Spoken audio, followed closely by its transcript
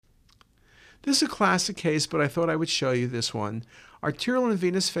This is a classic case, but I thought I would show you this one. Arterial and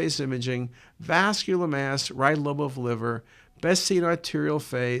venous phase imaging, vascular mass, right lobe of liver, best seen arterial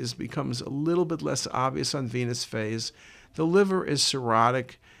phase, becomes a little bit less obvious on venous phase. The liver is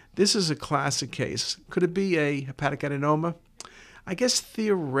cirrhotic. This is a classic case. Could it be a hepatic adenoma? I guess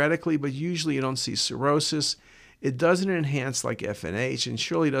theoretically, but usually you don't see cirrhosis. It doesn't enhance like FNH and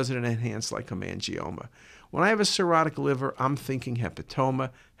surely doesn't enhance like hemangioma. When I have a cirrhotic liver, I'm thinking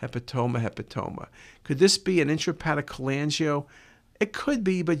hepatoma, hepatoma, hepatoma. Could this be an intrahepatic cholangio? It could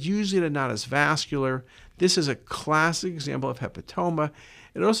be, but usually they're not as vascular. This is a classic example of hepatoma.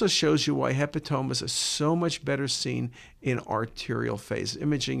 It also shows you why hepatomas are so much better seen in arterial phase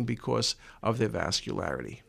imaging because of their vascularity.